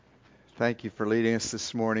Thank you for leading us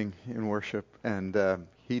this morning in worship. And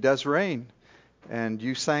He does reign, and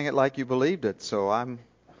you sang it like you believed it. So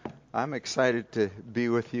I'm excited to be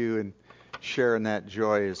with you and share in that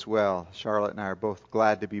joy as well. Charlotte and I are both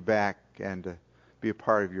glad to be back and to be a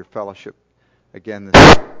part of your fellowship again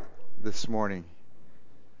this morning.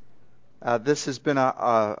 This has been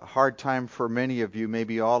a hard time for many of you,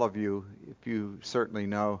 maybe all of you, if you certainly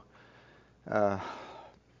know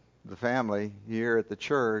the family here at the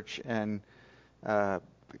church. And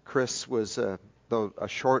Chris was though a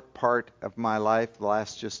short part of my life, the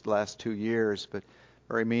last 2 years, but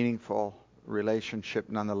very meaningful relationship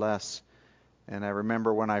nonetheless. And I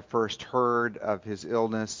remember when I first heard of his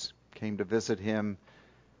illness, came to visit him,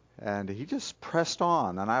 and he just pressed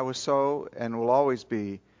on. And I was so, and will always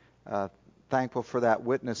be, thankful for that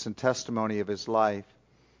witness and testimony of his life.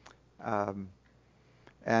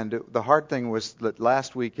 And the hard thing was that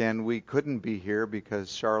last weekend we couldn't be here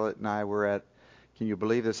because Charlotte and I were at, can you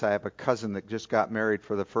believe this? I have a cousin that just got married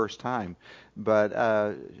for the first time.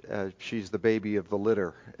 But she's the baby of the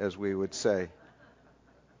litter, as we would say.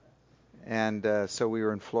 And so we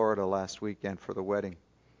were in Florida last weekend for the wedding.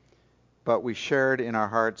 But we shared in our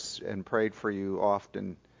hearts and prayed for you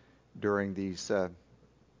often during these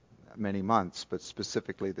many months, but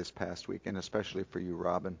specifically this past weekend, especially for you,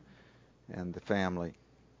 Robin, and the family.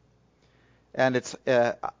 And it's,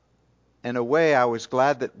 in a way, I was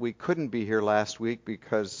glad that we couldn't be here last week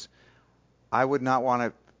because I would not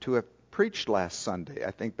want to have preached last Sunday.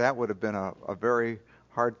 I think that would have been a very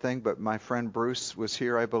hard thing, but my friend Bruce was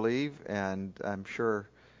here, I believe, and I'm sure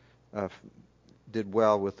did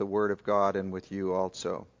well with the Word of God and with you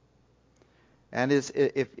also. And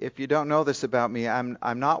if you don't know this about me, I'm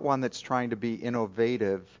not one that's trying to be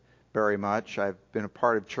innovative very much. I've been a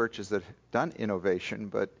part of churches that have done innovation,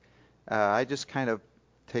 but I just kind of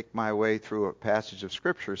take my way through a passage of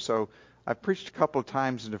Scripture. So I've preached a couple of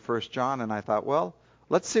times into 1 John, and I thought, well,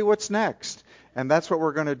 let's see what's next. And that's what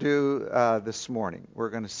we're going to do this morning. We're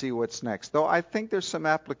going to see what's next. Though I think there's some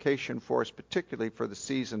application for us, particularly for the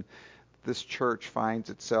season this church finds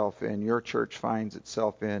itself in, your church finds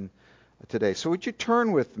itself in today. So would you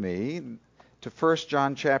turn with me to 1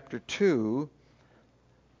 John chapter 2,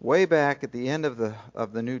 way back at the end of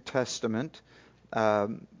the New Testament.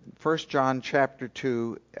 1 John chapter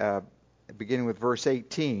 2, beginning with verse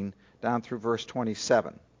 18, down through verse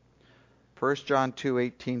 27. 1 John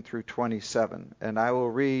 2:18 through 27. And I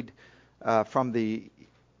will read from the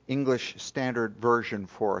English Standard Version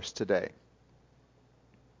for us today.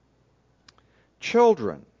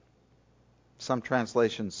 Children, some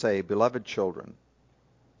translations say, beloved children,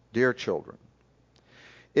 dear children,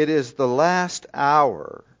 it is the last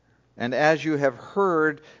hour, and as you have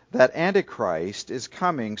heard that Antichrist is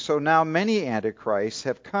coming, so now many Antichrists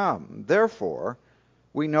have come. Therefore,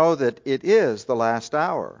 we know that it is the last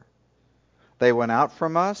hour. They went out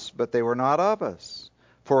from us, but they were not of us.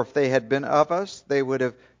 For if they had been of us, they would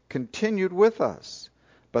have continued with us.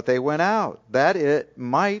 But they went out, that it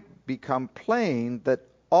might become plain that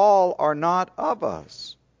all are not of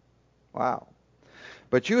us. Wow.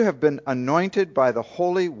 But you have been anointed by the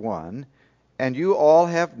Holy One, and you all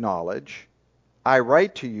have knowledge. I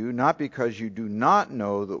write to you not because you do not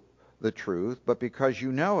know the truth, but because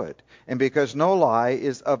you know it, and because no lie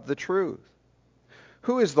is of the truth.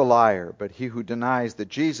 Who is the liar but he who denies that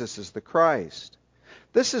Jesus is the Christ?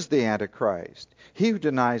 This is the Antichrist, he who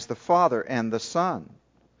denies the Father and the Son.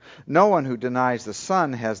 No one who denies the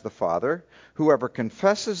Son has the Father. Whoever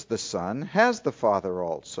confesses the Son has the Father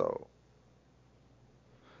also.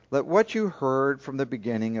 Let what you heard from the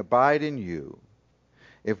beginning abide in you.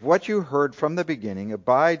 If what you heard from the beginning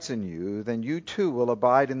abides in you, then you too will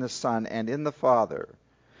abide in the Son and in the Father.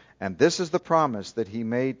 And this is the promise that he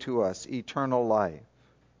made to us, eternal life.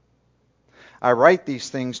 I write these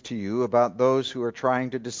things to you about those who are trying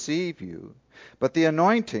to deceive you. But the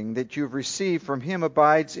anointing that you've received from him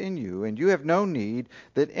abides in you, and you have no need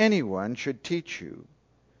that anyone should teach you.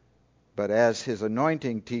 But as his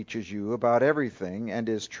anointing teaches you about everything, and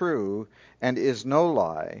is true, and is no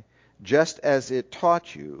lie, just as it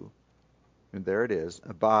taught you, and there it is,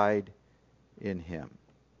 abide in him.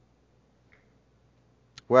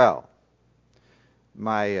 Well,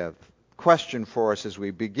 my question for us as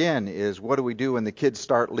we begin is, what do we do when the kids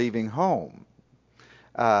start leaving home?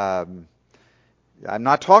 I'm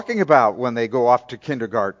not talking about when they go off to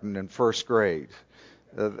kindergarten and first grade.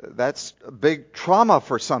 That's a big trauma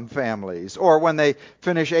for some families. Or when they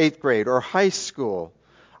finish 8th grade or high school.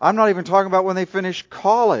 I'm not even talking about when they finish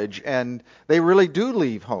college and they really do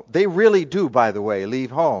leave home. They really do, by the way,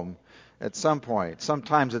 leave home at some point.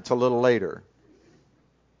 Sometimes it's a little later.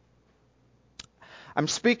 I'm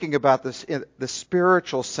speaking about this in the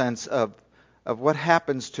spiritual sense of what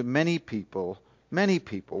happens to many people,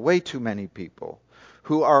 way too many people,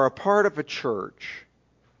 who are a part of a church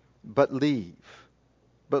but leave.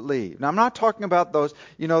 Now, I'm not talking about those.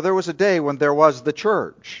 There was a day when there was the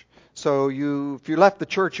church. So if you left the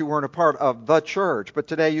church, you weren't a part of the church. But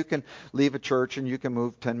today you can leave a church and you can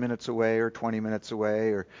move 10 minutes away or 20 minutes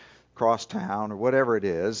away or cross town or whatever it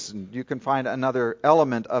is. And you can find another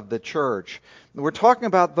element of the church. We're talking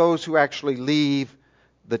about those who actually leave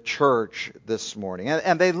the church this morning.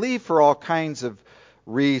 And they leave for all kinds of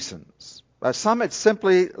reasons. Some it's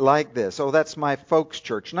simply like this. Oh, that's my folks'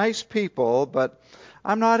 church. Nice people, but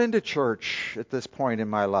I'm not into church at this point in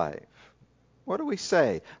my life. What do we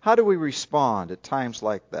say? How do we respond at times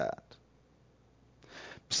like that?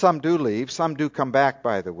 Some do leave. Some do come back,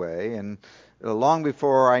 by the way. And long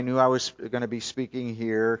before I knew I was going to be speaking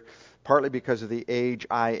here, partly because of the age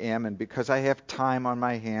I am and because I have time on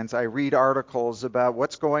my hands, I read articles about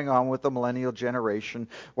what's going on with the millennial generation,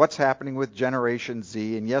 what's happening with Generation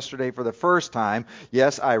Z. And yesterday, for the first time,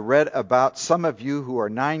 yes, I read about some of you who are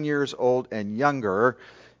 9 years old and younger,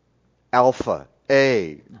 Alpha,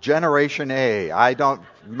 A, Generation A. I don't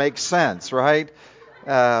make sense, right?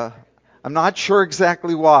 I'm not sure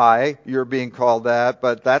exactly why you're being called that,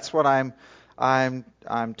 but that's what I'm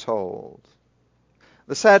told.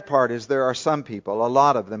 The sad part is there are some people, a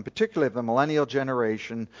lot of them, particularly of the millennial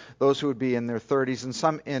generation, those who would be in their 30s,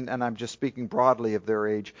 and I'm just speaking broadly of their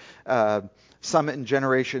age, some in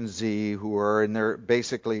Generation Z who are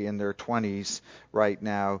basically in their 20s right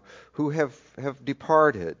now, who have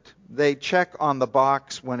departed. They check on the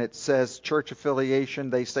box when it says church affiliation,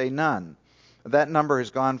 they say none. That number has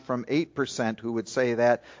gone from 8% who would say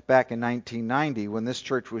that back in 1990 when this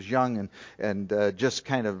church was young and just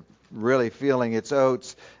kind of really feeling its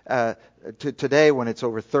oats, to today when it's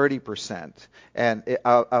over 30%, and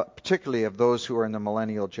particularly of those who are in the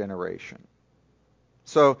millennial generation.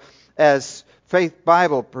 So as Faith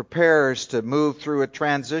Bible prepares to move through a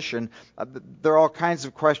transition, there are all kinds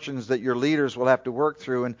of questions that your leaders will have to work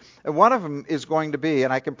through. And one of them is going to be,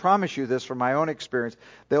 and I can promise you this from my own experience,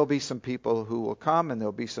 there'll be some people who will come and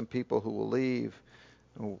there'll be some people who will leave.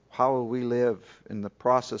 How will we live in the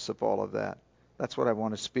process of all of that? That's what I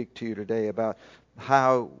want to speak to you today about,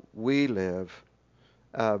 how we live.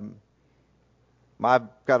 I've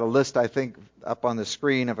got a list, I think, up on the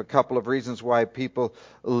screen of a couple of reasons why people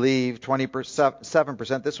leave.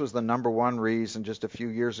 27%. This was the number one reason just a few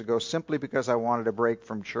years ago, simply because I wanted a break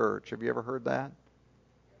from church. Have you ever heard that?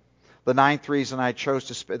 The ninth reason I chose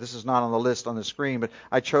to this is not on the list on the screen, but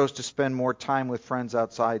I chose to spend more time with friends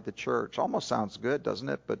outside the church. Almost sounds good, doesn't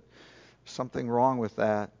it? But something wrong with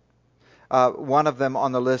that. One of them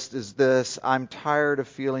on the list is this: I'm tired of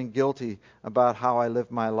feeling guilty about how I live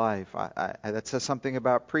my life. That says something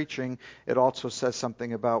about preaching. It also says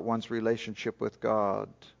something about one's relationship with God.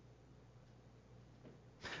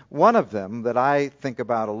 One of them that I think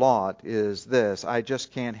about a lot is this: I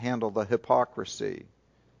just can't handle the hypocrisy.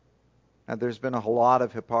 And there's been a lot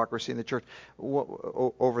of hypocrisy in the church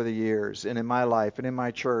over the years, and in my life, and in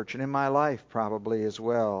my church, and in my life probably as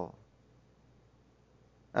well.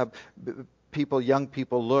 Young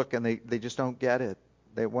people look and they just don't get it.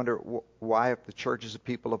 They wonder why, if the church is a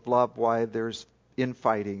people of love, why there's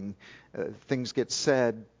infighting. Things get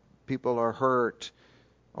said, people are hurt,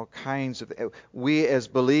 all kinds of. We as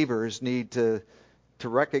believers need to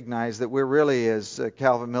recognize that we're really, as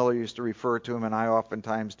Calvin Miller used to refer to him, and I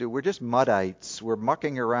oftentimes do, we're just Muddites. We're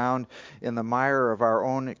mucking around in the mire of our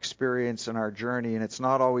own experience and our journey, and it's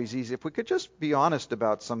not always easy. If we could just be honest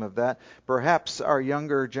about some of that, perhaps our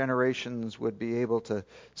younger generations would be able to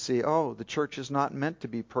see, oh, the church is not meant to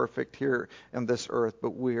be perfect here on this earth,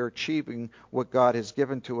 but we are achieving what God has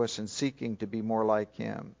given to us and seeking to be more like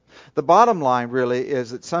Him. The bottom line really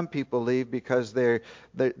is that some people leave because they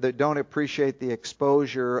don't appreciate the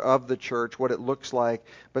exposure of the church, what it looks like,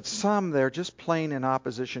 but some, they're just plain in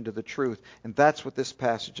opposition to the truth, and that's what this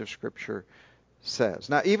passage of Scripture says.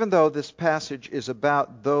 Now, even though this passage is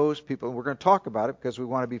about those people, and we're going to talk about it because we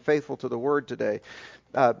want to be faithful to the Word today,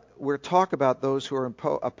 we're talk about those who are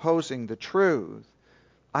opposing the truth.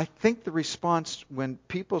 I think the response when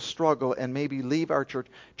people struggle and maybe leave our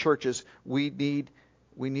churches, we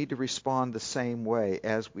need to respond the same way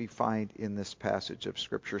as we find in this passage of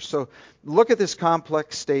Scripture. So look at this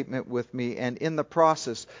complex statement with me, and in the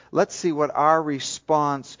process, let's see what our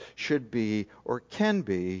response should be or can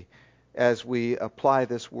be as we apply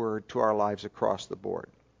this word to our lives across the board.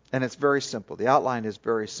 And it's very simple. The outline is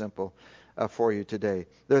very simple for you today.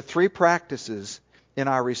 There are three practices in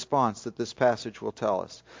our response that this passage will tell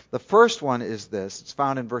us. The first one is this. It's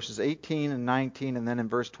found in verses 18 and 19 and then in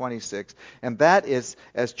verse 26. And that is,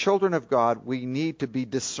 as children of God, we need to be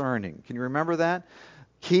discerning. Can you remember that?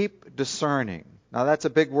 Keep discerning. Now that's a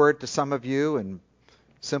big word to some of you and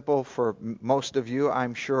simple for most of you,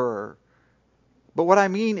 I'm sure. But what I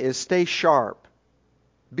mean is stay sharp.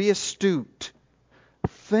 Be astute.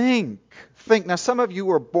 Think. Now some of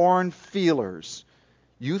you are born feelers.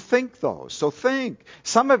 You think those, so think.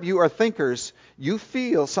 Some of you are thinkers. You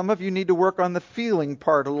feel. Some of you need to work on the feeling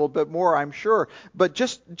part a little bit more, I'm sure. But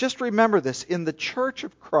just remember this. In the Church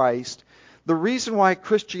of Christ, the reason why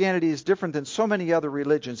Christianity is different than so many other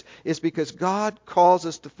religions is because God calls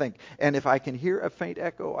us to think. And if I can hear a faint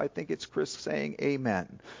echo, I think it's Chris saying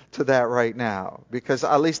amen to that right now. Because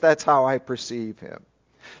at least that's how I perceive him.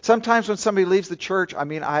 Sometimes when somebody leaves the church,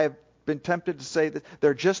 I have been tempted to say that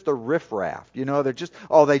they're just the riffraff. They're just,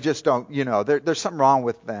 they just don't, there's something wrong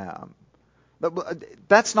with them. But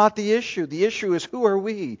that's not the issue. The issue is, who are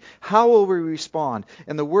we? How will we respond?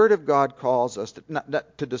 And the Word of God calls us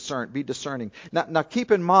to discern, be discerning. Now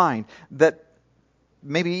keep in mind that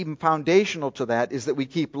maybe even foundational to that is that we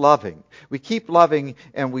keep loving. We keep loving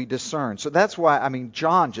and we discern. So that's why,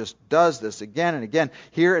 John just does this again and again.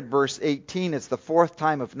 Here at verse 18, it's the fourth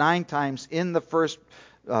time of 9 times in the first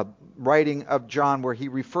writing of John where he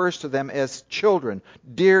refers to them as children,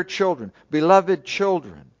 dear children, beloved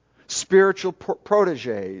children, spiritual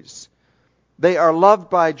proteges. They are loved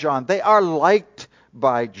by John. They are liked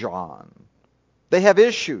by John. They have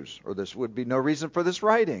issues, or this would be no reason for this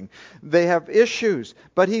writing. They have issues,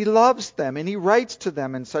 but he loves them and he writes to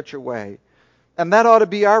them in such a way. And that ought to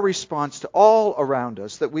be our response to all around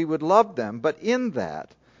us, that we would love them, but in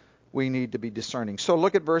that we need to be discerning. So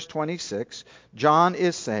look at verse 26. John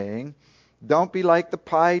is saying, don't be like the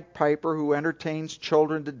Pied Piper who entertains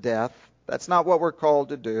children to death. That's not what we're called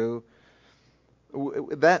to do.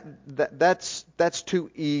 That's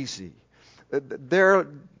too easy.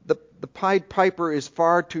 The Pied Piper is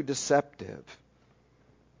far too deceptive.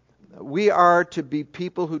 We are to be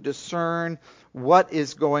people who discern what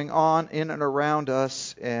is going on in and around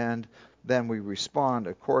us, and then we respond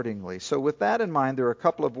accordingly. So with that in mind, there are a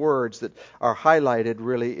couple of words that are highlighted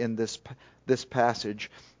really in this passage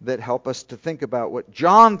that help us to think about what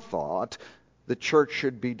John thought the church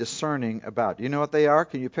should be discerning about. Do you know what they are?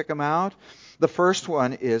 Can you pick them out? The first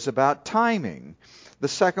one is about timing. The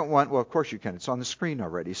second one, well, of course you can. It's on the screen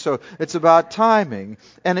already. So it's about timing,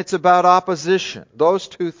 and it's about opposition. Those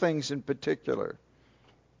two things in particular.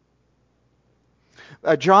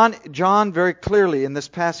 John very clearly in this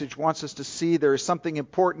passage wants us to see there is something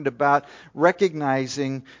important about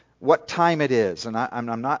recognizing what time it is. And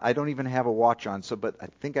I don't even have a watch on, but I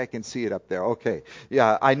think I can see it up there. Okay.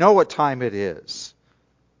 Yeah, I know what time it is.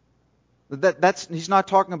 He's not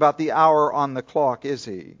talking about the hour on the clock, is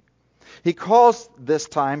he? He calls this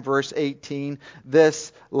time, verse 18,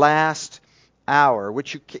 this last hour,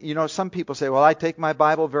 which some people say, well, I take my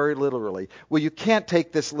Bible very literally. Well, you can't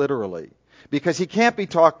take this literally, because he can't be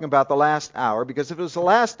talking about the last hour, because if it was the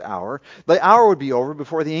last hour, the hour would be over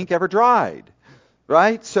before the ink ever dried.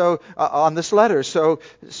 Right? So, on this letter. So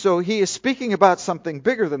he is speaking about something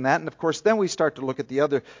bigger than that. And of course, then we start to look at the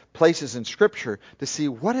other places in Scripture to see,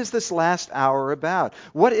 what is this last hour about?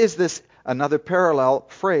 What is this, another parallel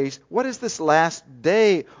phrase, what is this last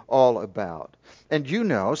day all about? And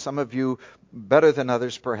some of you better than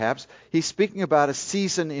others perhaps, he's speaking about a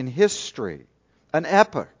season in history, an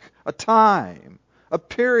epoch, a time, a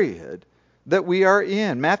period that we are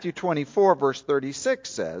in. Matthew 24, verse 36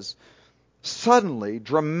 says, suddenly,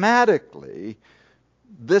 dramatically,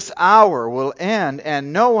 this hour will end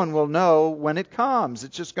and no one will know when it comes.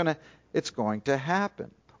 It's going to happen.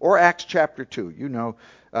 Or Acts chapter 2.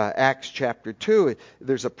 Acts chapter 2,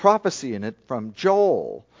 there's a prophecy in it from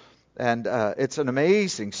Joel. And it's an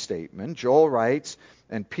amazing statement. Joel writes,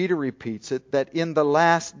 and Peter repeats it, that in the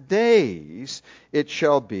last days it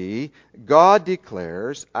shall be, God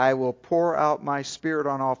declares, I will pour out my Spirit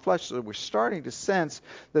on all flesh. So we're starting to sense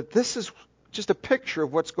that this is just a picture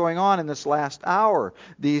of what's going on in this last hour,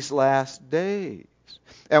 these last days.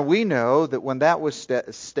 And we know that when that was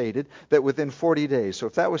stated, that within 40 days, so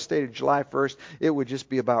if that was stated July 1st, it would just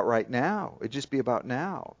be about right now. It'd just be about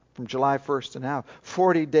now, from July 1st to now.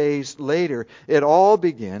 40 days later, it all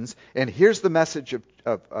begins, and here's the message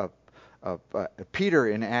of Peter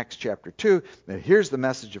in Acts chapter 2. And here's the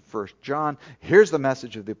message of 1 John. Here's the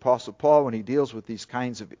message of the Apostle Paul when he deals with this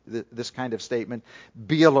kind of statement.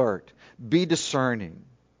 Be alert. Be discerning.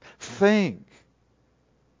 Think.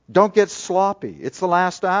 Don't get sloppy. It's the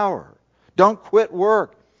last hour. Don't quit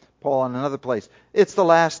work. Paul in another place. It's the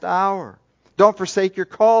last hour. Don't forsake your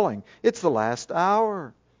calling. It's the last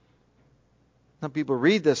hour. Some people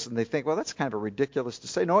read this and they think, well, that's kind of ridiculous to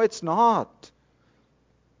say. No, it's not.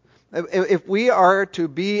 If we are to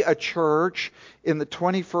be a church in the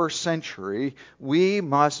 21st century, we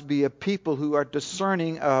must be a people who are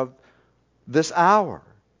discerning of this hour.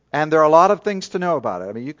 And there are a lot of things to know about it.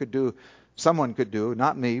 I mean, someone could do,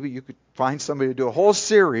 not me, but you could find somebody to do a whole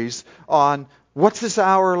series on what's this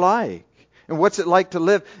hour like? And what's it like to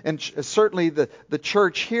live? And certainly the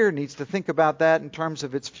church here needs to think about that in terms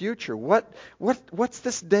of its future. What's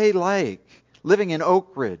this day like? Living in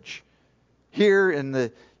Oak Ridge, here in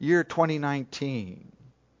the year 2019.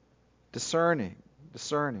 Discerning.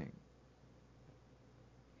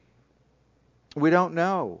 We don't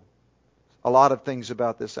know a lot of things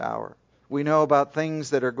about this hour. We know about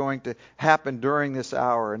things that are going to happen during this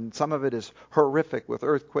hour, and some of it is horrific with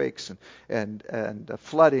earthquakes and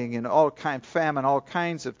flooding and famine, all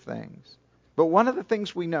kinds of things. But one of the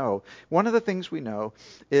things we know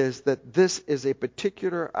is that this is a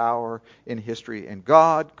particular hour in history, and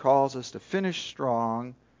God calls us to finish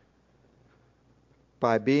strong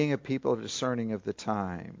by being a people discerning of the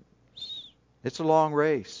times. It's a long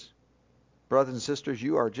race. Brothers and sisters,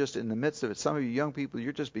 you are just in the midst of it. Some of you young people,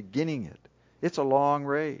 you're just beginning it. It's a long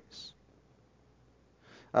race.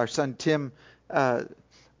 Our son Tim,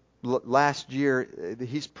 last year,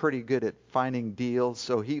 he's pretty good at finding deals.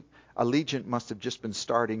 So Allegiant must have just been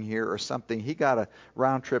starting here or something. He got a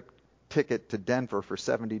round-trip ticket to Denver for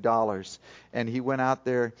 $70. And he went out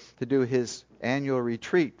there to do his annual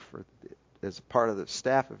retreat as part of the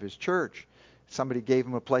staff of his church. Somebody gave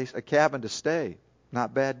him a cabin to stay.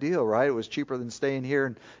 Not bad deal, right? It was cheaper than staying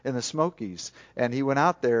here in the Smokies. And he went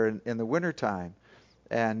out there in the wintertime.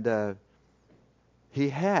 And he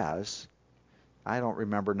has, I don't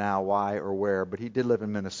remember now why or where, but he did live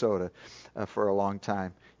in Minnesota for a long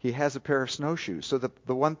time. He has a pair of snowshoes. So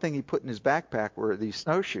the one thing he put in his backpack were these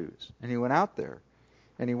snowshoes. And he went out there.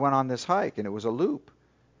 And he went on this hike. And it was a loop.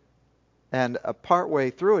 And partway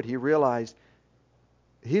through it, he realized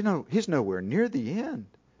he's nowhere near the end.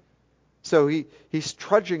 So he's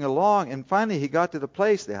trudging along, and finally he got to the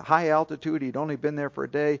place, the high altitude. He'd only been there for a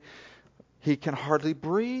day. He can hardly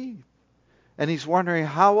breathe. And he's wondering,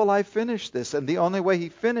 how will I finish this? And the only way he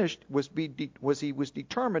finished was he was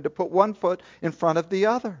determined to put one foot in front of the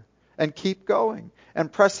other and keep going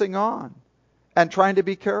and pressing on and trying to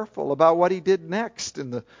be careful about what he did next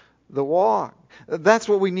in the walk. That's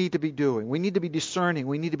what we need to be doing. We need to be discerning.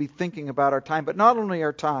 We need to be thinking about our time. But not only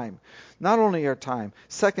our time.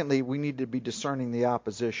 Secondly, we need to be discerning the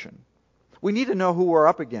opposition. We need to know who we're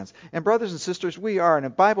up against. And brothers and sisters, we are. And the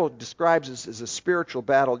Bible describes this as a spiritual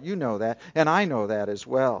battle. You know that. And I know that as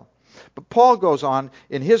well. But Paul goes on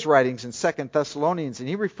in his writings in 2 Thessalonians, and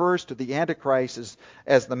he refers to the Antichrist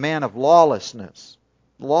as the man of lawlessness.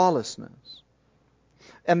 Lawlessness.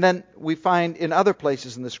 And then we find in other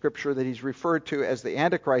places in the Scripture that he's referred to as the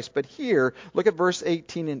Antichrist. But here, look at verse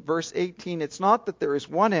 18. In verse 18, it's not that there is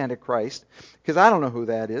one Antichrist, because I don't know who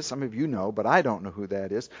that is. Some of you know, but I don't know who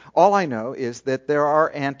that is. All I know is that there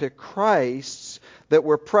are Antichrists that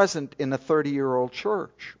were present in the 30-year-old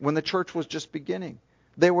church, when the church was just beginning.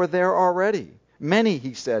 They were there already. Many,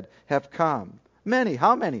 he said, have come. Many.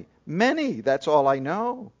 How many? Many. That's all I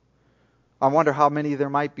know. I wonder how many there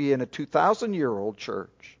might be in a 2,000-year-old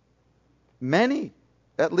church. Many,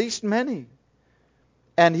 at least many.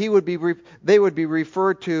 And they would be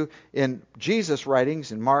referred to in Jesus'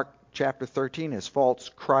 writings in Mark chapter 13 as false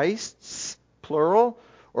Christs, plural,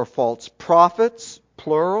 or false prophets,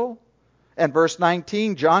 plural. And verse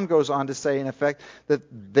 19, John goes on to say, in effect, that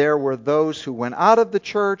there were those who went out of the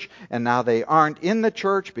church, and now they aren't in the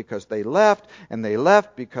church because they left, and they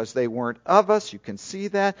left because they weren't of us. You can see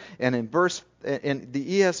that. And in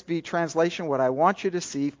the ESV translation, what I want you to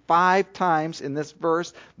see 5 times in this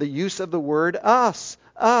verse, the use of the word us,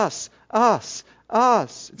 us, us,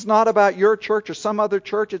 us. It's not about your church or some other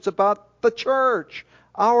church. It's about the church,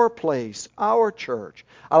 our place, our church.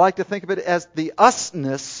 I like to think of it as the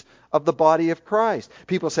usness of the body of Christ.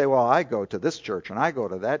 People say, well, I go to this church and I go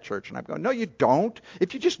to that church. And I'm going, no, you don't.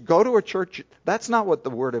 If you just go to a church, that's not what the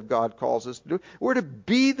Word of God calls us to do. We're to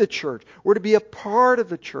be the church. We're to be a part of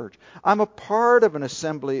the church. I'm a part of an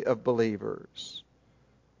assembly of believers.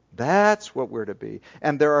 That's what we're to be.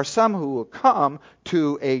 And there are some who will come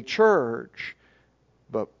to a church,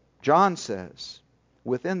 but John says,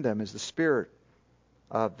 within them is the spirit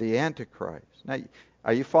of the Antichrist. Now,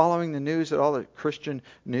 are you following the news at all, the Christian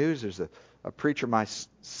news? There's a preacher my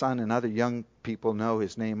son and other young people know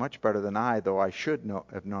his name much better than I, though I should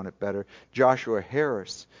have known it better. Joshua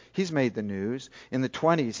Harris. He's made the news in the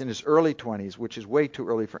 20s, in his early 20s, which is way too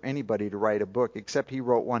early for anybody to write a book, except he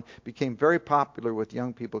wrote one, became very popular with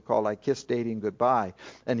young people, called I Kiss Dating Goodbye.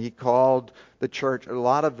 And he called the church, a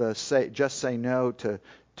lot of the just say no to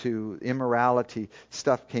immorality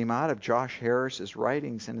stuff came out of Josh Harris's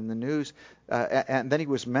writings and in the news. And then he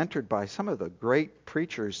was mentored by some of the great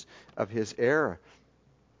preachers of his era.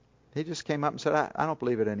 He just came up and said, I don't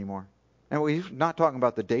believe it anymore. And he's not talking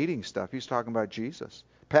about the dating stuff. He's talking about Jesus.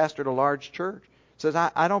 Pastored a large church. Says,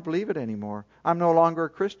 I don't believe it anymore. I'm no longer a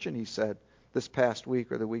Christian, he said, this past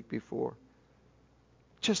week or the week before.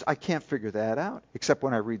 I can't figure that out, except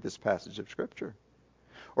when I read this passage of Scripture.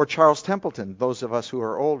 Or Charles Templeton, those of us who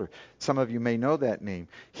are older. Some of you may know that name.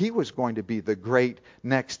 He was going to be the great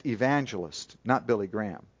next evangelist, not Billy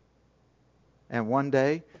Graham. And one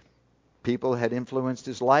day, people had influenced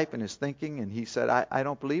his life and his thinking, and he said, I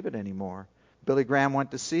don't believe it anymore. Billy Graham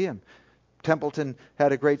went to see him. Templeton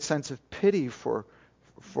had a great sense of pity for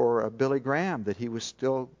Billy Graham, that he was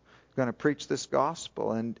still going to preach this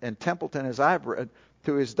gospel. And Templeton, as I've read,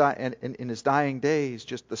 in his dying days,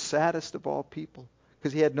 just the saddest of all people,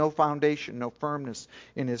 because he had no foundation, no firmness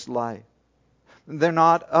in his life. They're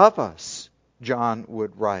not of us, John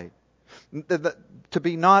would write. To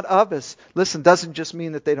be not of us, listen, doesn't just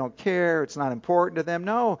mean that they don't care, it's not important to them.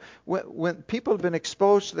 No, when people have been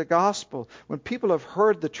exposed to the gospel, when people have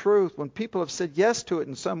heard the truth, when people have said yes to it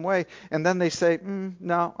in some way, and then they say,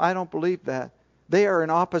 no, I don't believe that, they are in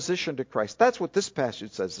opposition to Christ. That's what this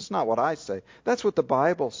passage says. It's not what I say. That's what the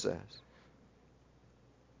Bible says.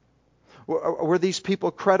 Were these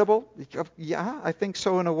people credible? Yeah, I think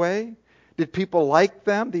so in a way. Did people like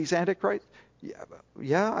them, these antichrists?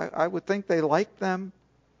 Yeah, I would think they liked them.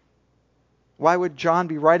 Why would John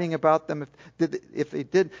be writing about them if they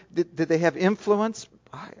did? Did they have influence?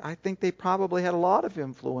 I think they probably had a lot of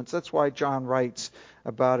influence. That's why John writes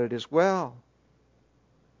about it as well.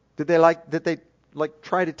 Did they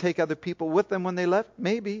try to take other people with them when they left?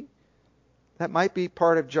 Maybe. That might be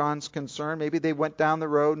part of John's concern. Maybe they went down the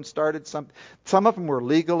road and started something. Some of them were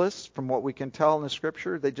legalists, from what we can tell in the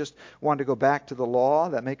Scripture. They just wanted to go back to the law.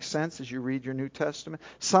 That makes sense as you read your New Testament.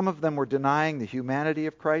 Some of them were denying the humanity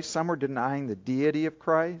of Christ. Some were denying the deity of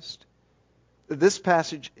Christ. This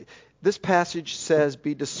passage says,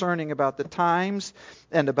 be discerning about the times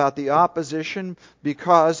and about the opposition,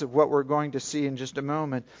 because of what we're going to see in just a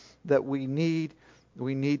moment, that we need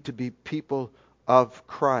to be people of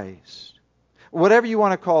Christ. Whatever you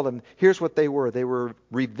want to call them, here's what they were. They were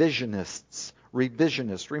revisionists.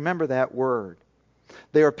 Revisionists. Remember that word.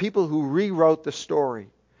 They are people who rewrote the story.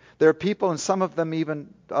 There are people, and some of them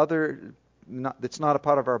even it's not a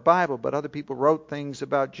part of our Bible, but other people wrote things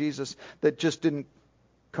about Jesus that just didn't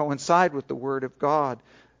coincide with the Word of God.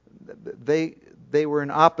 They were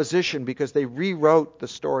in opposition because they rewrote the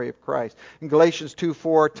story of Christ. In Galatians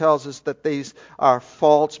 2:4 tells us that these are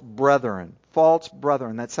false brethren. False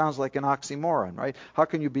brethren. That sounds like an oxymoron, right? How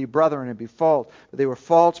can you be brethren and be false? But they were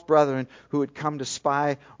false brethren who had come to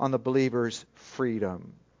spy on the believer's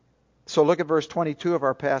freedom. So look at verse 22 of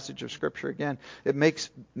our passage of Scripture again. It makes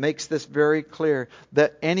this very clear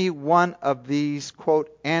that any one of these,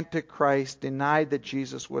 quote, antichrists denied that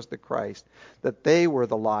Jesus was the Christ, that they were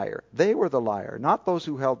the liar. They were the liar, not those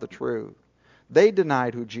who held the truth. They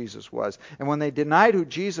denied who Jesus was. And when they denied who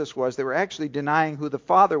Jesus was, they were actually denying who the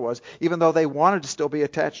Father was. Even though they wanted to still be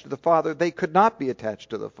attached to the Father, they could not be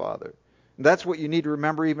attached to the Father. And that's what you need to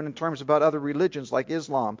remember even in terms about other religions like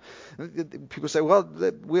Islam. People say, well,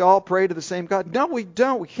 we all pray to the same God. No, we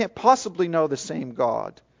don't. We can't possibly know the same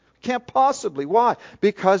God. Can't possibly. Why?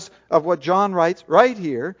 Because of what John writes right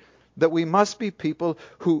here, that we must be people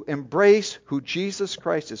who embrace who Jesus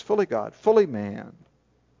Christ is, fully God, fully man.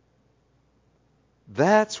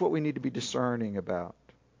 That's what we need to be discerning about.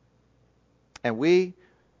 And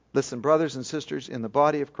listen, brothers and sisters, in the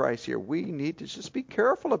body of Christ here, we need to just be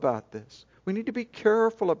careful about this. We need to be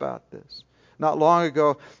careful about this. Not long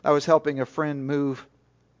ago, I was helping a friend move.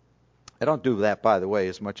 I don't do that, by the way,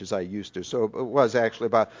 as much as I used to. So it was actually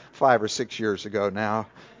about 5 or 6 years ago now,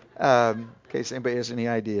 in case anybody has any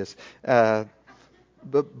ideas.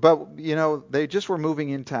 But you know, they just were moving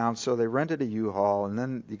in town, so they rented a U-Haul, and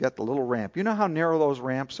then you got the little ramp. You know how narrow those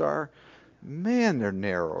ramps are? Man, they're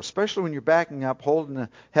narrow, especially when you're backing up, holding a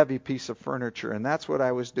heavy piece of furniture, and that's what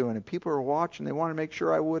I was doing. And people were watching. They wanted to make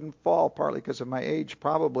sure I wouldn't fall, partly because of my age,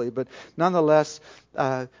 probably. But nonetheless,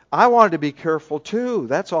 I wanted to be careful, too.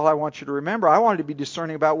 That's all I want you to remember. I wanted to be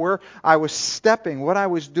discerning about where I was stepping, what I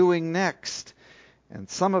was doing next. And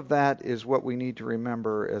some of that is what we need to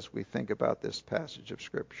remember as we think about this passage of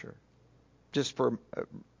Scripture. Just for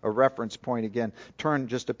a reference point again, turn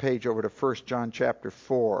just a page over to 1 John chapter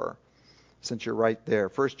 4, since you're right there.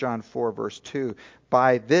 1 John 4, verse 2.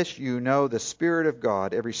 By this you know the Spirit of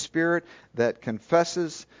God. Every spirit that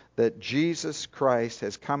confesses that Jesus Christ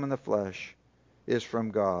has come in the flesh is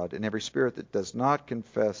from God. And every spirit that does not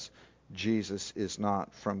confess Jesus is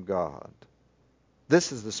not from God.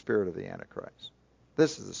 This is the spirit of the Antichrist.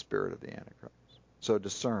 This is the spirit of the Antichrist. So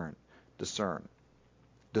discern.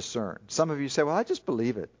 Some of you say, well, I just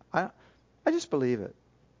believe it. I just believe it.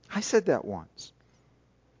 I said that once.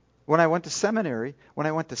 When I went to seminary,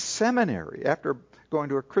 after going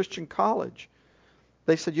to a Christian college,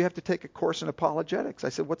 they said, you have to take a course in apologetics. I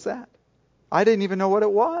said, what's that? I didn't even know what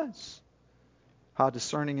it was. How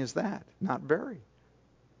discerning is that? Not very.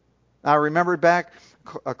 I remember back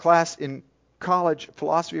a class in college,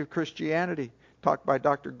 Philosophy of Christianity, taught by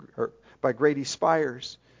by Grady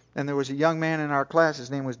Spires. And there was a young man in our class.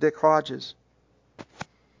 His name was Dick Hodges.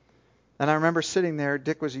 And I remember sitting there.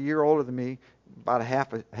 Dick was a year older than me, about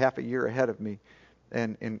half a year ahead of me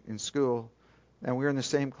in school. And we were in the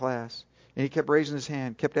same class. And he kept raising his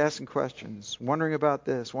hand, kept asking questions, wondering about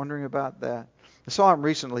this, wondering about that. I saw him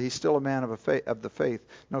recently. He's still a man of the faith,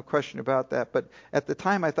 no question about that. But at the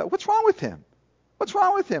time I thought, what's wrong with him? What's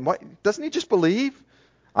wrong with him? Doesn't he just believe?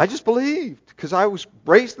 I just believed because I was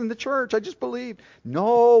raised in the church. I just believed.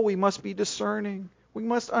 No, we must be discerning. We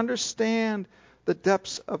must understand the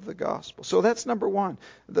depths of the gospel. So that's number one.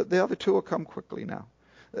 The other two will come quickly now.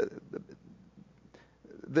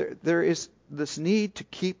 There is this need to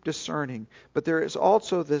keep discerning, but there is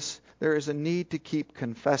a need to keep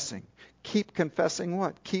confessing. Keep confessing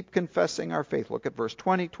what? Keep confessing our faith. Look at verse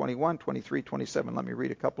 20, 21, 23, 27. Let me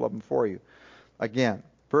read a couple of them for you. Again,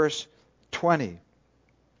 verse 20.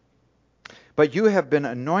 But you have been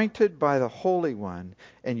anointed by the Holy One,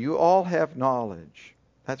 and you all have knowledge.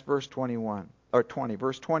 That's verse 21, or 20.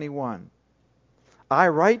 Verse 21. I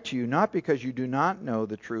write to you not because you do not know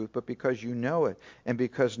the truth, but because you know it, and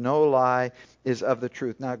because no lie is of the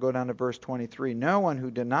truth. Now go down to verse 23. No one who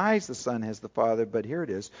denies the Son has the Father, but here it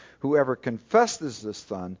is. Whoever confesses the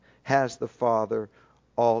Son has the Father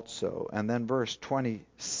also. And then verse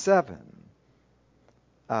 27.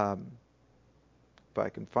 If I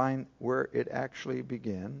can find where it actually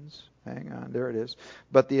begins. Hang on, there it is.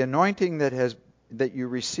 But the anointing that you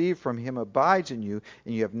receive from him abides in you,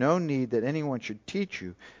 and you have no need that anyone should teach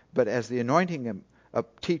you. But as the anointing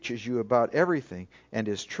teaches you about everything, and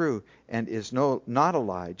is true, and is not a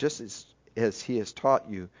lie, just as he has taught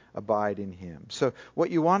you, abide in him. So what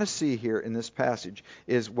you want to see here in this passage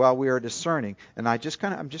is while we are discerning, and I'm just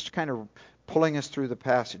kind of pulling us through the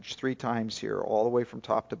passage 3 times here, all the way from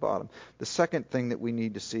top to bottom. The second thing that we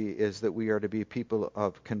need to see is that we are to be people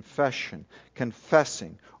of confession,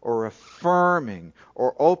 confessing, or affirming,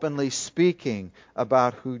 or openly speaking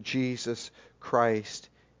about who Jesus Christ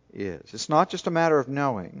is. It's not just a matter of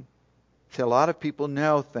knowing. See, a lot of people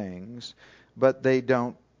know things, but they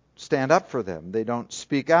don't stand up for them. They don't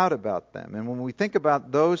speak out about them. And when we think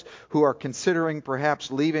about those who are considering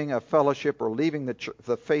perhaps leaving a fellowship or leaving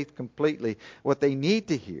the faith completely, what they need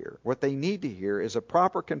to hear is a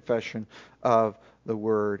proper confession of the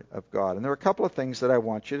Word of God. And there are a couple of things that I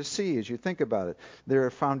want you to see as you think about it. There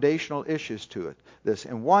are foundational issues to this.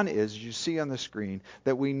 And one is, you see on the screen,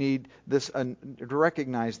 that we need to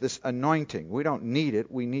recognize this anointing. We don't need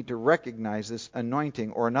it. We need to recognize this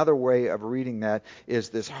anointing. Or another way of reading that is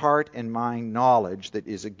this heart and mind knowledge that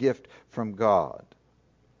is a gift from God.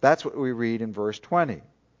 That's what we read in verse 20.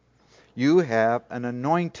 You have an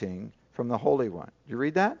anointing from the Holy One. You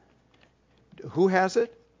read that? Who has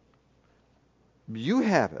it? You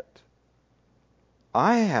have it.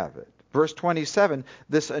 I have it. Verse 27,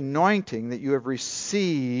 this anointing that you have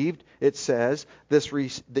received, it says,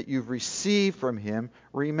 that you've received from him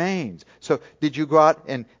remains. So did you go out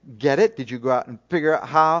and get it? Did you go out and figure out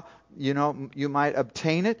how you might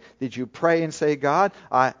obtain it? Did you pray and say, God,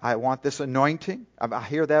 I want this anointing? I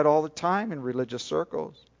hear that all the time in religious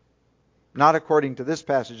circles. Not according to this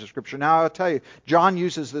passage of Scripture. Now I'll tell you, John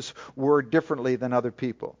uses this word differently than other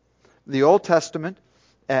people. The Old Testament,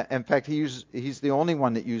 in fact, he's the only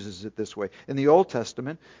one that uses it this way. In the Old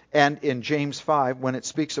Testament and in James 5, when it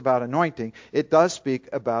speaks about anointing, it does speak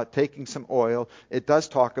about taking some oil. It does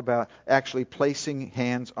talk about actually placing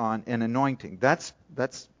hands on an anointing. That's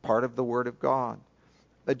part of the Word of God.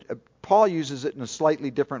 Paul uses it in a slightly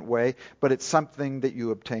different way, but it's something that you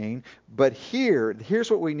obtain. But here's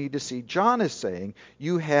what we need to see. John is saying,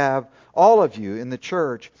 all of you in the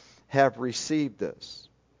church have received this.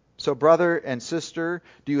 So brother and sister,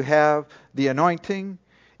 do you have the anointing?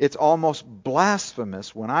 It's almost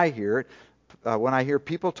blasphemous when I hear it. When I hear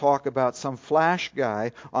people talk about some flash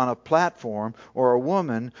guy on a platform or a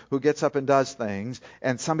woman who gets up and does things,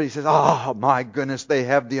 and somebody says, "Oh my goodness, they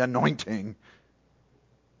have the anointing."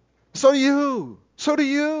 So do you. So do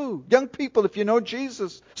you. Young people, if you know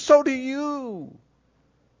Jesus, so do you.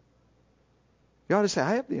 You ought to say,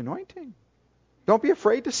 "I have the anointing." Don't be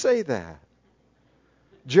afraid to say that.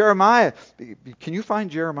 Jeremiah, can you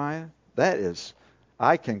find Jeremiah? That is,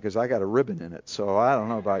 I can because I got a ribbon in it, so I don't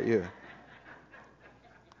know about you.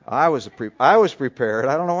 I was prepared.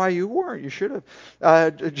 I don't know why you weren't. You should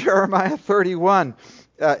have. Jeremiah 31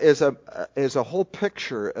 is a whole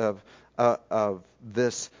picture of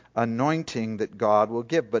this anointing that God will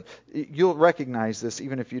give. But you'll recognize this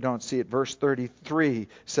even if you don't see it. Verse 33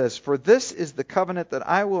 says, "For this is the covenant that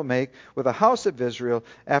I will make with the house of Israel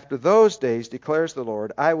after those days, declares the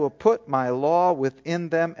Lord. I will put my law within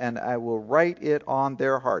them, and I will write it on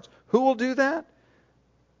their hearts." Who will do that?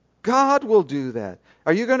 God will do that.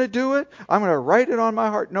 Are you going to do it? "I'm going to write it on my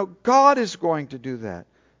heart." No, God is going to do that,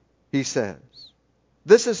 he says.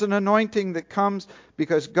 This is an anointing that comes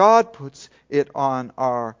because God puts it on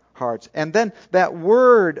our hearts. And then that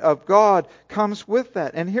word of God comes with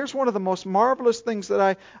that. And here's one of the most marvelous things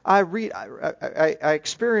that I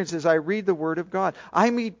experience as I read the word of God. I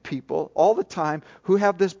meet people all the time who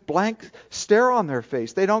have this blank stare on their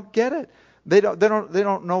face. They don't get it. They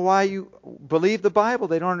don't know why you believe the Bible.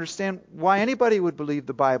 They don't understand why anybody would believe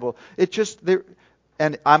the Bible.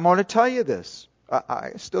 And I'm going to tell you this.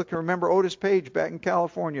 I still can remember Otis Page back in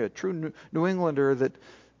California, a true New Englander, that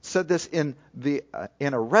said this in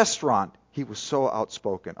a restaurant. He was so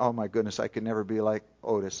outspoken. Oh my goodness, I could never be like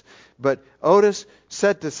Otis. But Otis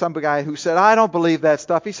said to some guy who said, "I don't believe that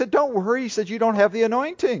stuff." He said, "Don't worry." He said, "You don't have the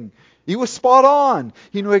anointing." He was spot on.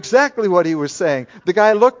 He knew exactly what he was saying. The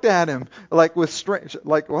guy looked at him like with strange,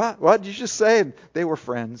 like, what did you just say? And they were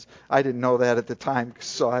friends. I didn't know that at the time,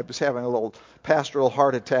 so I was having a little pastoral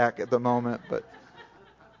heart attack at the moment. But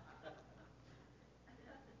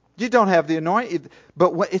you don't have the anointing.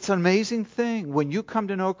 But it's an amazing thing. When you come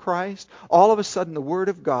to know Christ, all of a sudden the Word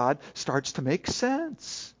of God starts to make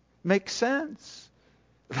sense. Make sense.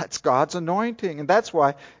 That's God's anointing. And that's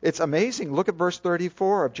why it's amazing. Look at verse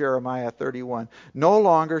 34 of Jeremiah 31. "No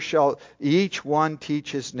longer shall each one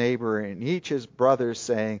teach his neighbor and each his brother,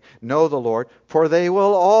 saying, 'Know the Lord,' for they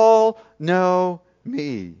will all know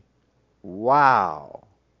me." Wow.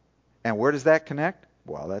 And where does that connect?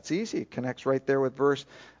 Well, that's easy. It connects right there with verse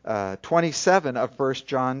 27 of 1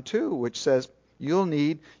 John 2, which says, you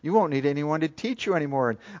won't need anyone to teach you anymore.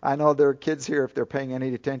 And I know there are kids here, if they're paying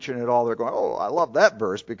any attention at all, they're going, "Oh, I love that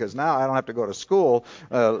verse because now I don't have to go to school.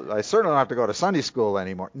 I certainly don't have to go to Sunday school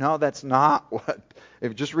anymore." No, that's not what. If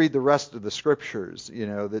you just read the rest of the scriptures,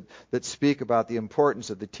 that speak about the importance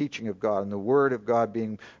of the teaching of God and the Word of God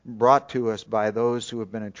being brought to us by those who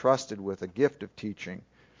have been entrusted with a gift of teaching.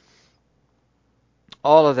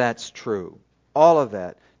 All of that's true. All of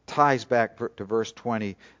that ties back to verse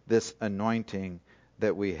 20, this anointing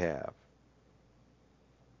that we have.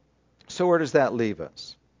 So where does that leave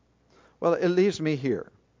us? Well, it leaves me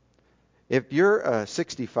here. If you're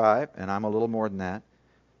 65, and I'm a little more than that,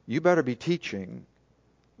 you better be teaching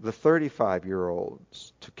the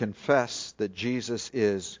 35-year-olds to confess that Jesus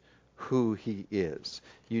is who he is.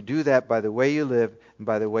 You do that by the way you live and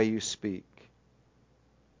by the way you speak.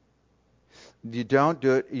 You don't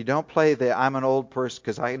do it. You don't play the "I'm an old person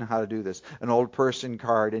because I know how to do this," an old person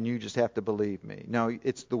card, and you just have to believe me. No,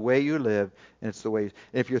 it's the way you live, and it's the way. And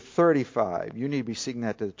if you're 35, you need to be speaking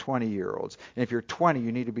that to the 20-year-olds. And if you're 20,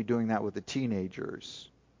 you need to be doing that with the teenagers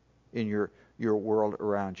in your world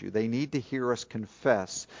around you. They need to hear us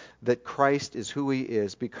confess that Christ is who he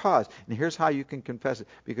is because, and here's how you can confess it,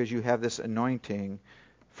 because you have this anointing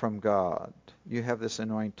from God. You have this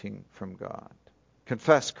anointing from God.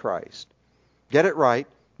 Confess Christ. Get it right.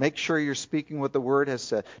 Make sure you're speaking what the Word has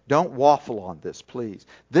said. Don't waffle on this, please.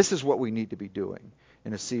 This is what we need to be doing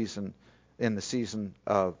in the season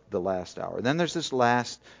of the last hour. And then there's this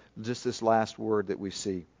last word that we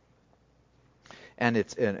see, and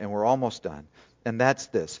we're almost done. And that's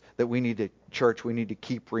this, that we need to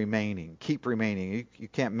keep remaining. Keep remaining. You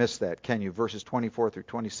can't miss that, can you? Verses 24 through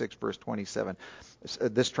 26, verse 27.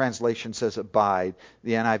 This translation says abide.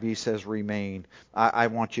 The NIV says remain. I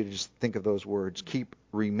want you to just think of those words. Keep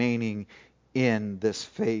remaining in this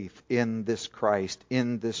faith, in this Christ,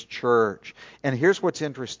 in this church. And here's what's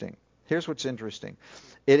interesting.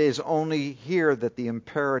 It is only here that the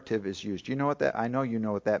imperative is used. You know what that? I know you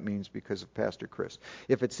know what that means because of Pastor Chris.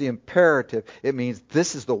 If it's the imperative, it means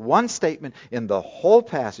this is the one statement in the whole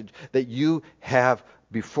passage that you have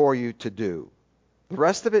before you to do. The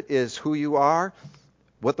rest of it is who you are,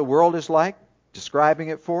 what the world is like, describing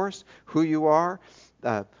it for us, who you are,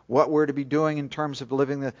 what we're to be doing in terms of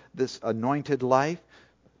living this anointed life.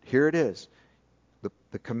 Here it is.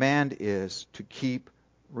 The command is to keep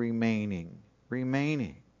remaining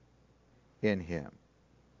in Him.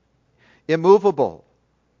 Immovable.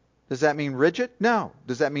 Does that mean rigid? No.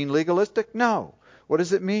 Does that mean legalistic? No. What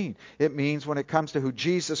does it mean? It means when it comes to who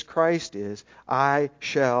Jesus Christ is, I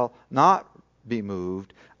shall not be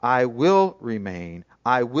moved. I will remain.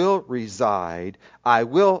 I will reside. I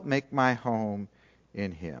will make my home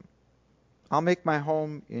in Him. I'll make my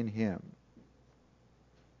home in Him.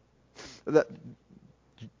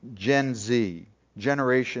 Gen Z,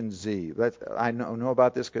 Generation Z. I know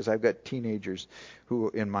about this because I've got teenagers who,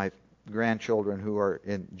 in my grandchildren, who are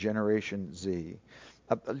in Generation Z.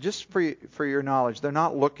 Just for your knowledge, they're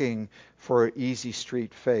not looking for easy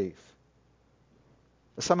street faith.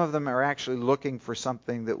 Some of them are actually looking for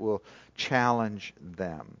something that will challenge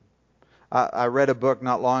them. I read a book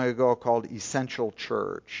not long ago called Essential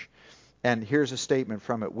Church, and here's a statement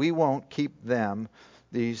from it. We won't keep them,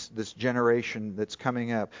 this generation that's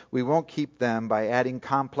coming up, we won't keep them by adding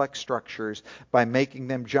complex structures, by making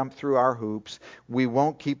them jump through our hoops. We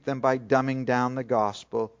won't keep them by dumbing down the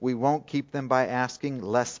gospel. We won't keep them by asking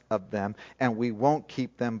less of them. And we won't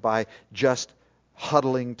keep them by just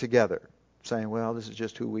huddling together, saying, well, this is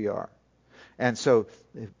just who we are. And so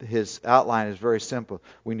his outline is very simple.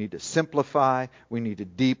 We need to simplify, we need to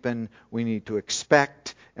deepen, we need to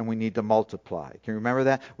expect, and we need to multiply. Can you remember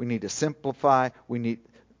that? We need to simplify, we need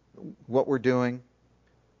what we're doing,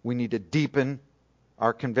 we need to deepen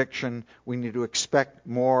our conviction, we need to expect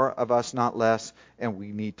more of us, not less, and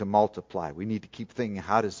we need to multiply. We need to keep thinking,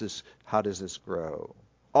 how does this grow?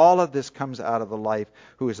 All of this comes out of the life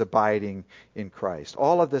who is abiding in Christ.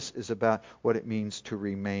 All of this is about what it means to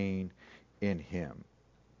remain in Him.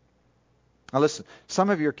 Now listen, some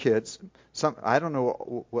of your kids, I don't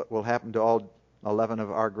know what will happen to all 11 of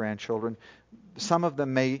our grandchildren. Some of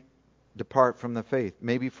them may depart from the faith,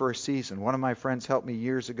 maybe for a season. One of my friends helped me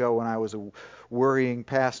years ago when I was a worrying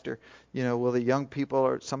pastor. Well, the young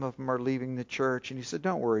people, some of them are leaving the church. And he said,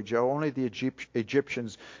 don't worry, Joe, only the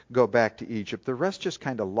Egyptians go back to Egypt. The rest just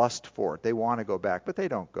kind of lust for it. They want to go back, but they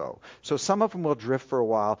don't go. So some of them will drift for a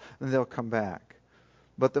while, and they'll come back.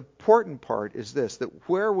 But the important part is this, that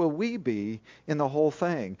where will we be in the whole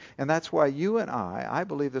thing? And that's why you and I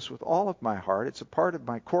believe this with all of my heart, it's a part of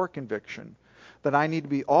my core conviction, that I need to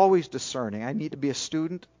be always discerning. I need to be a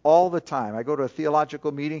student all the time. I go to a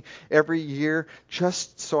theological meeting every year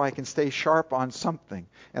just so I can stay sharp on something.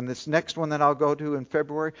 And this next one that I'll go to in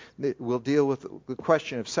February will deal with the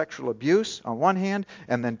question of sexual abuse on one hand,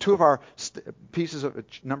 and then two of our pieces of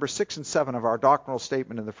number 6 and 7 of our doctrinal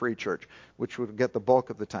statement in the Free Church, which would get the bulk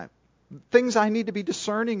of the time. Things I need to be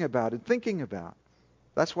discerning about and thinking about.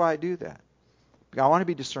 That's why I do that. I want to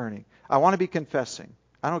be discerning. I want to be confessing.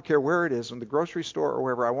 I don't care where it is, in the grocery store or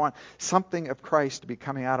wherever. I want something of Christ to be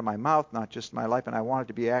coming out of my mouth, not just my life, and I want it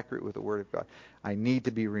to be accurate with the Word of God. I need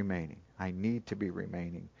to be remaining. I need to be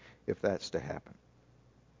remaining if that's to happen.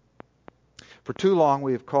 For too long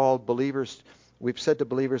we have we've said to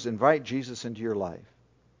believers, invite Jesus into your life.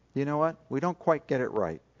 You know what? We don't quite get it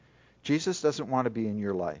right. Jesus doesn't want to be in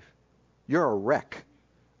your life. You're a wreck.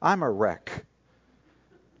 I'm a wreck.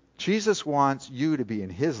 Jesus wants you to be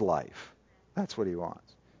in His life. That's what He wants.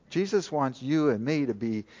 Jesus wants you and me to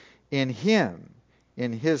be in Him,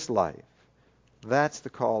 in His life. That's the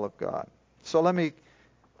call of God. So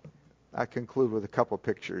I conclude with a couple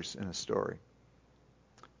pictures in a story.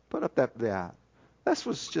 Put up that. This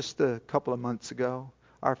was just a couple of months ago.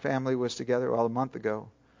 Our family was together, a month ago.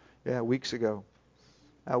 Weeks ago.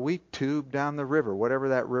 We tubed down the river, whatever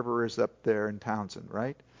that river is up there in Townsend,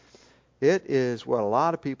 right? It is what a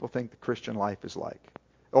lot of people think the Christian life is like.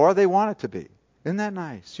 Or they want it to be. Isn't that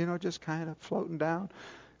nice? Just kind of floating down,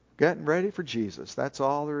 getting ready for Jesus. That's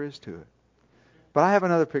all there is to it. But I have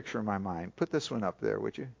another picture in my mind. Put this one up there,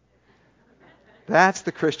 would you? That's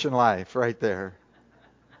the Christian life right there.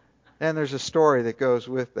 And there's a story that goes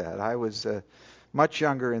with that. I was much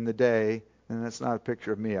younger in the day, and that's not a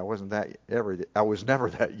picture of me. I was never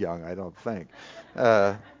that young, I don't think.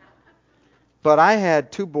 But I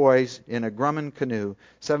had two boys in a Grumman canoe,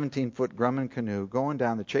 17-foot Grumman canoe, going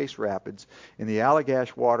down the Chase Rapids in the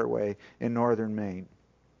Allagash Waterway in northern Maine.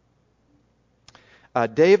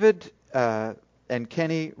 David and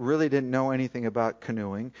Kenny really didn't know anything about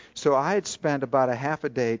canoeing. So I had spent about a half a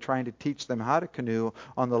day trying to teach them how to canoe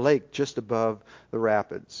on the lake just above the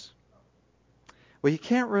rapids. Well, you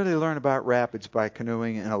can't really learn about rapids by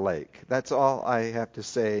canoeing in a lake. That's all I have to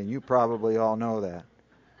say, and you probably all know that.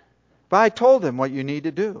 But I told them what you need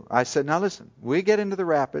to do. I said, now listen, we get into the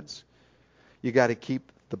rapids. You got to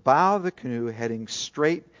keep the bow of the canoe heading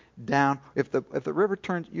straight down. If the river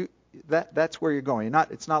turns, that's where you're going.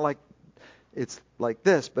 It's not like it's like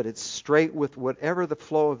this, but it's straight with whatever the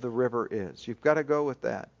flow of the river is. You've got to go with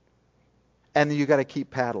that. And then you got to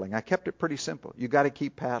keep paddling. I kept it pretty simple. You got to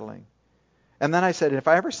keep paddling. And then I said, if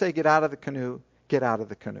I ever say get out of the canoe, get out of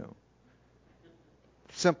the canoe.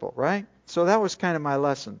 Simple, right? So that was kind of my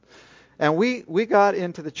lesson. And we got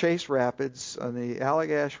into the Chase Rapids on the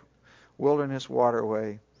Allagash Wilderness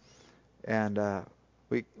Waterway, and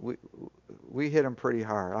we hit them pretty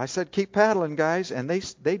hard. I said, keep paddling, guys, and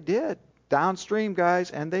they did. Downstream,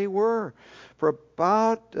 guys, and they were for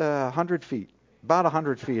about 100 feet. About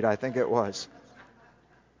 100 feet, I think it was.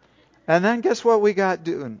 And then guess what we got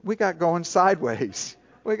doing? We got going sideways.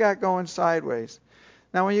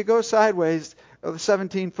 Now, when you go sideways, a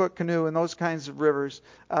 17-foot canoe in those kinds of rivers,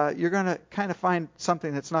 you're going to kind of find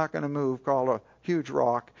something that's not going to move called a huge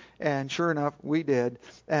rock. And sure enough, we did.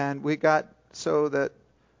 And we got so that,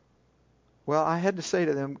 well, I had to say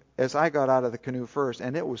to them as I got out of the canoe first,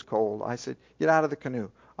 and it was cold, I said, get out of the canoe.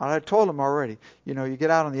 And I told them already, you get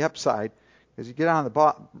out on the upside. Because you get on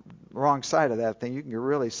the wrong side of that thing, you can get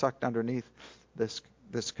really sucked underneath this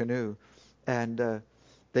canoe. And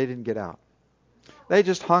they didn't get out. They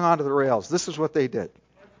just hung onto the rails. This is what they did.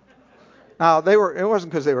 Now, it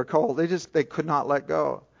wasn't because they were cold. They could not let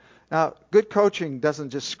go. Now, good coaching doesn't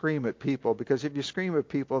just scream at people, because if you scream at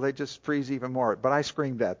people, they just freeze even more. But I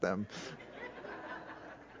screamed at them.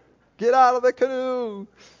 Get out of the canoe!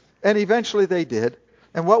 And eventually they did.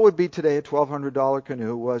 And what would be today a $1,200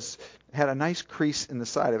 canoe had a nice crease in the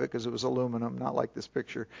side of it because it was aluminum, not like this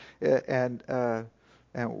picture. And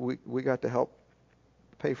we got to help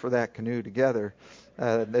pay for that canoe together.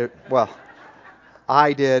 I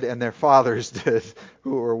did, and their fathers did,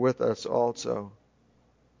 who were with us also.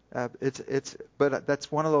 But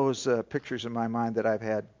that's one of those pictures in my mind that I've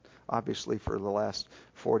had, obviously, for the last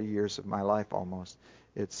 40 years of my life almost.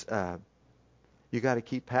 It's you got to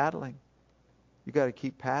keep paddling. You got to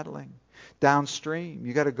keep paddling downstream.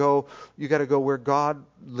 You got to go where God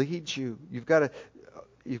leads you. You've got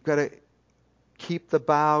to keep the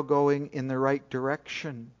bow going in the right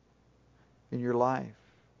direction in your life.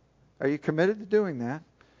 Are you committed to doing that?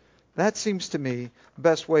 That seems to me the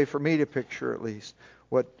best way for me to picture, at least,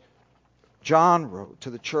 what John wrote to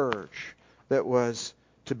the church, that was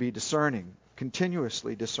to be discerning,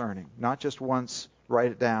 continuously discerning, not just once,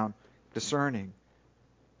 write it down, discerning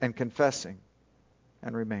and confessing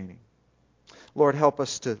and remaining. Lord, help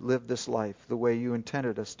us to live this life the way you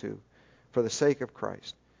intended us to, for the sake of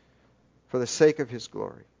Christ, for the sake of his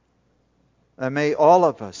glory. And may all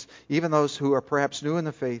of us, even those who are perhaps new in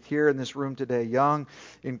the faith here in this room today, young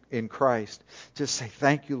in Christ, just say,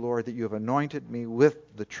 thank you, Lord, that you have anointed me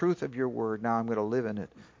with the truth of your word. Now I'm going to live in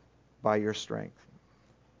it by your strength.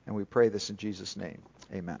 And we pray this in Jesus' name.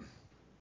 Amen.